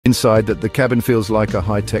Inside, the cabin feels like a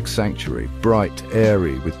high-tech sanctuary, bright,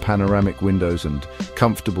 airy, with panoramic windows and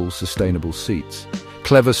comfortable, sustainable seats.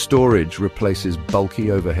 Clever storage replaces bulky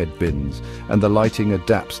overhead bins, and the lighting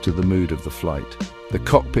adapts to the mood of the flight. The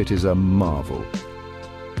cockpit is a marvel.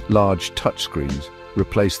 Large touchscreens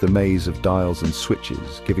replace the maze of dials and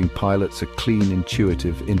switches, giving pilots a clean,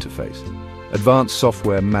 intuitive interface. Advanced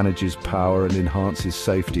software manages power and enhances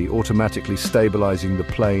safety, automatically stabilizing the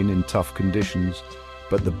plane in tough conditions.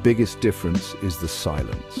 But the biggest difference is the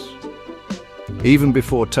silence. Even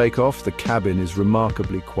before takeoff, the cabin is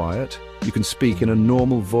remarkably quiet. You can speak in a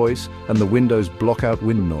normal voice, and the windows block out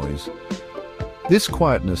wind noise. This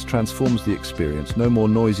quietness transforms the experience. No more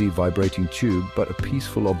noisy, vibrating tube, but a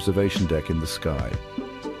peaceful observation deck in the sky.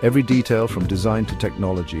 Every detail, from design to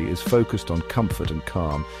technology, is focused on comfort and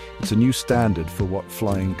calm. It's a new standard for what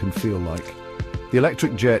flying can feel like. The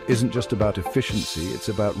electric jet isn't just about efficiency, it's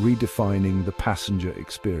about redefining the passenger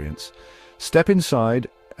experience. Step inside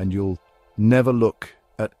and you'll never look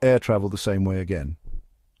at air travel the same way again.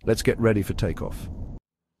 Let's get ready for takeoff.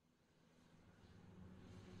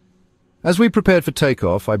 As we prepared for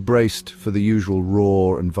takeoff, I braced for the usual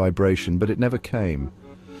roar and vibration, but it never came.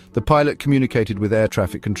 The pilot communicated with air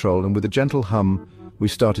traffic control, and with a gentle hum, we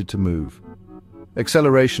started to move.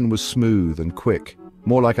 Acceleration was smooth and quick,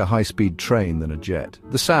 more like a high-speed train than a jet.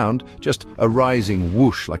 The sound, just a rising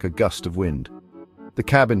whoosh like a gust of wind. The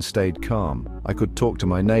cabin stayed calm. I could talk to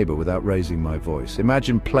my neighbor without raising my voice.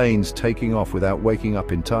 Imagine planes taking off without waking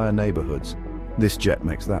up entire neighborhoods. This jet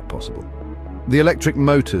makes that possible. The electric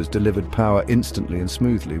motors delivered power instantly and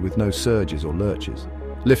smoothly, with no surges or lurches.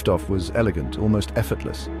 Liftoff was elegant, almost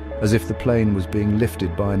effortless, as if the plane was being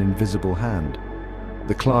lifted by an invisible hand.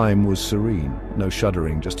 The climb was serene, no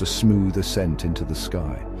shuddering, just a smooth ascent into the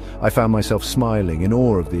sky. I found myself smiling, in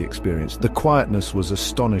awe of the experience. The quietness was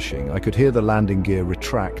astonishing. I could hear the landing gear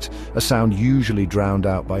retract, a sound usually drowned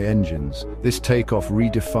out by engines. This takeoff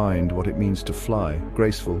redefined what it means to fly,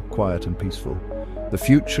 graceful, quiet and peaceful. The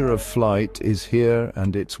future of flight is here,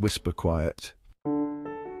 and it's whisper quiet.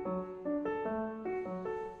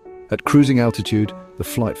 At cruising altitude, the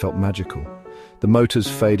flight felt magical. The motors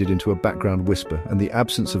faded into a background whisper, and the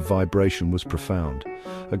absence of vibration was profound.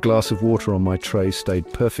 A glass of water on my tray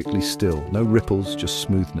stayed perfectly still, no ripples, just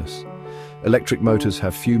smoothness. Electric motors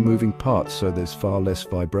have few moving parts, so there's far less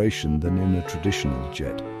vibration than in a traditional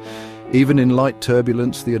jet. Even in light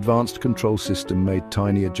turbulence, the advanced control system made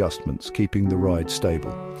tiny adjustments, keeping the ride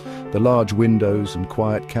stable. The large windows and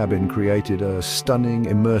quiet cabin created a stunning,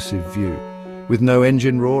 immersive view. With no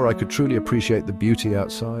engine roar, I could truly appreciate the beauty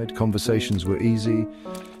outside. Conversations were easy,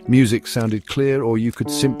 music sounded clear, or you could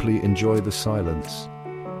simply enjoy the silence.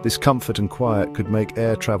 This comfort and quiet could make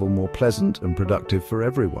air travel more pleasant and productive for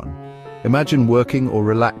everyone. Imagine working or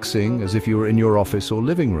relaxing as if you were in your office or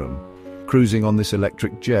living room. Cruising on this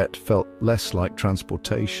electric jet felt less like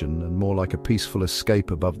transportation and more like a peaceful escape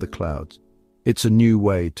above the clouds. It's a new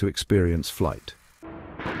way to experience flight.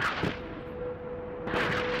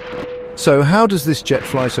 So how does this jet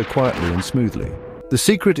fly so quietly and smoothly? The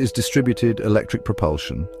secret is distributed electric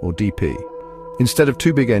propulsion, or DP. Instead of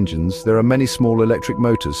two big engines, there are many small electric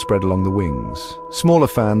motors spread along the wings. Smaller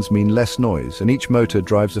fans mean less noise, and each motor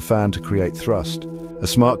drives a fan to create thrust. A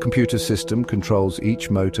smart computer system controls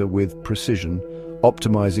each motor with precision,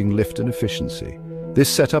 optimizing lift and efficiency. This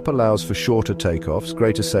setup allows for shorter takeoffs,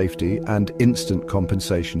 greater safety, and instant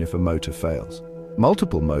compensation if a motor fails.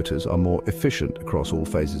 Multiple motors are more efficient across all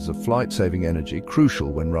phases of flight, saving energy,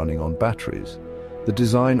 crucial when running on batteries. The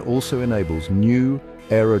design also enables new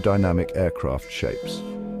aerodynamic aircraft shapes.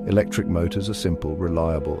 Electric motors are simple,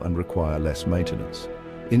 reliable, and require less maintenance.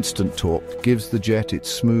 Instant torque gives the jet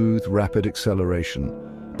its smooth, rapid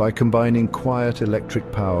acceleration. By combining quiet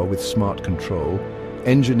electric power with smart control,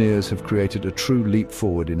 engineers have created a true leap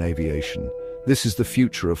forward in aviation. This is the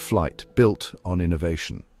future of flight, built on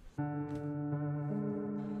innovation.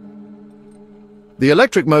 The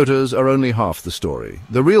electric motors are only half the story.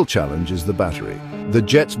 The real challenge is the battery. The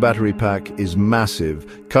jet's battery pack is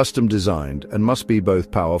massive, custom designed, and must be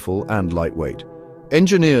both powerful and lightweight.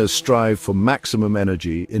 Engineers strive for maximum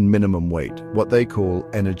energy in minimum weight, what they call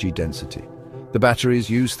energy density. The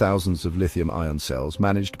batteries use thousands of lithium-ion cells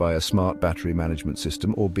managed by a smart battery management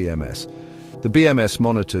system, or BMS. The BMS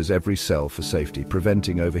monitors every cell for safety,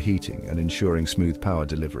 preventing overheating and ensuring smooth power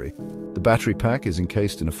delivery. The battery pack is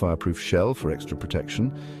encased in a fireproof shell for extra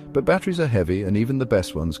protection, but batteries are heavy and even the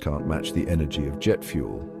best ones can't match the energy of jet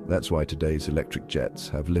fuel. That's why today's electric jets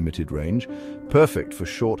have limited range, perfect for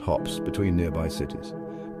short hops between nearby cities.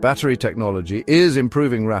 Battery technology is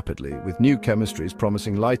improving rapidly, with new chemistries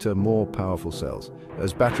promising lighter, more powerful cells.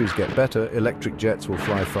 As batteries get better, electric jets will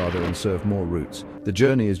fly farther and serve more routes. The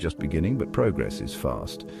journey is just beginning, but progress is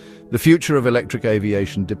fast. The future of electric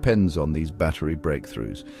aviation depends on these battery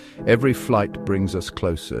breakthroughs. Every flight brings us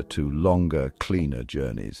closer to longer, cleaner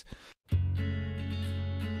journeys.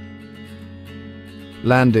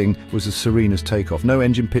 Landing was as serene as takeoff. No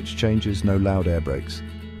engine pitch changes, no loud air brakes.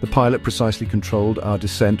 The pilot precisely controlled our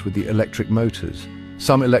descent with the electric motors.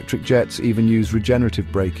 Some electric jets even use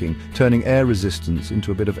regenerative braking, turning air resistance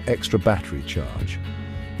into a bit of extra battery charge.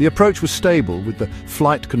 The approach was stable, with the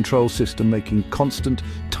flight control system making constant,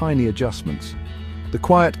 tiny adjustments. The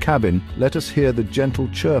quiet cabin let us hear the gentle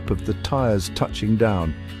chirp of the tires touching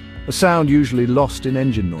down, a sound usually lost in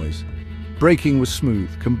engine noise. Braking was smooth,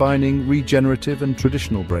 combining regenerative and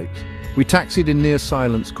traditional brakes. We taxied in near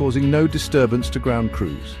silence, causing no disturbance to ground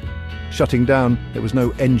crews. Shutting down, there was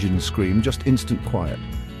no engine scream, just instant quiet.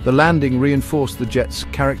 The landing reinforced the jet's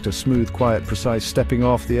character: smooth, quiet, precise. Stepping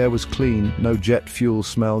off, the air was clean, no jet fuel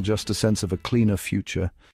smell, just a sense of a cleaner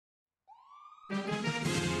future.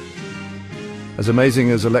 As amazing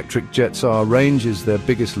as electric jets are, range is their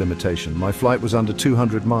biggest limitation. My flight was under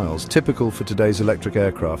 200 miles, typical for today's electric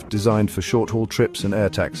aircraft, designed for short-haul trips and air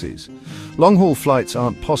taxis. Long-haul flights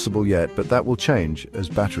aren't possible yet, but that will change as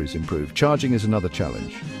batteries improve. Charging is another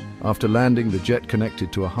challenge. After landing, the jet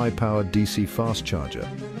connected to a high-powered DC fast charger.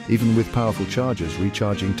 Even with powerful chargers,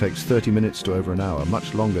 recharging takes 30 minutes to over an hour,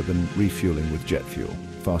 much longer than refueling with jet fuel.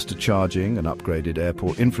 Faster charging and upgraded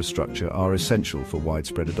airport infrastructure are essential for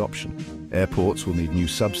widespread adoption. Airports will need new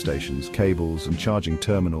substations, cables, and charging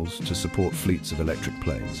terminals to support fleets of electric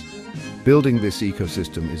planes. Building this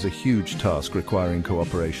ecosystem is a huge task requiring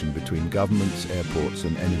cooperation between governments, airports,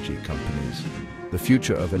 and energy companies. The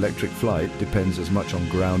future of electric flight depends as much on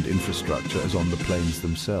ground infrastructure as on the planes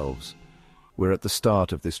themselves. We're at the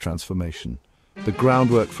start of this transformation. The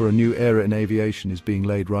groundwork for a new era in aviation is being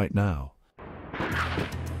laid right now.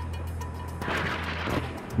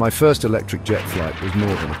 My first electric jet flight was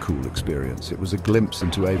more than a cool experience. It was a glimpse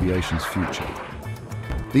into aviation's future.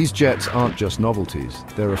 These jets aren't just novelties,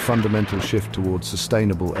 they're a fundamental shift towards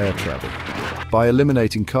sustainable air travel. By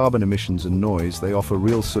eliminating carbon emissions and noise, they offer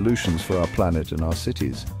real solutions for our planet and our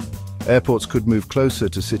cities. Airports could move closer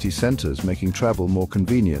to city centers, making travel more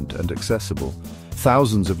convenient and accessible.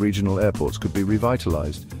 Thousands of regional airports could be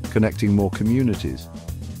revitalized, connecting more communities.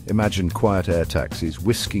 Imagine quiet air taxis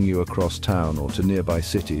whisking you across town or to nearby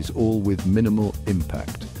cities, all with minimal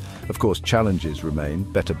impact. Of course, challenges remain: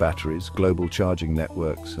 better batteries, global charging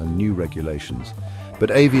networks, and new regulations.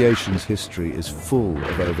 But aviation's history is full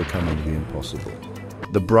of overcoming the impossible.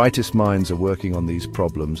 The brightest minds are working on these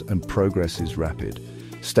problems, and progress is rapid.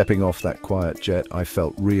 Stepping off that quiet jet, I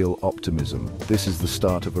felt real optimism. This is the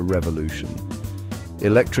start of a revolution.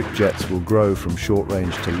 Electric jets will grow from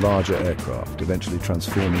short-range to larger aircraft, eventually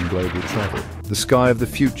transforming global travel. The sky of the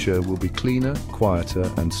future will be cleaner,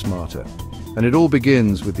 quieter, and smarter. And it all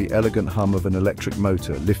begins with the elegant hum of an electric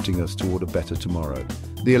motor lifting us toward a better tomorrow.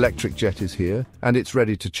 The electric jet is here, and it's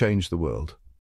ready to change the world.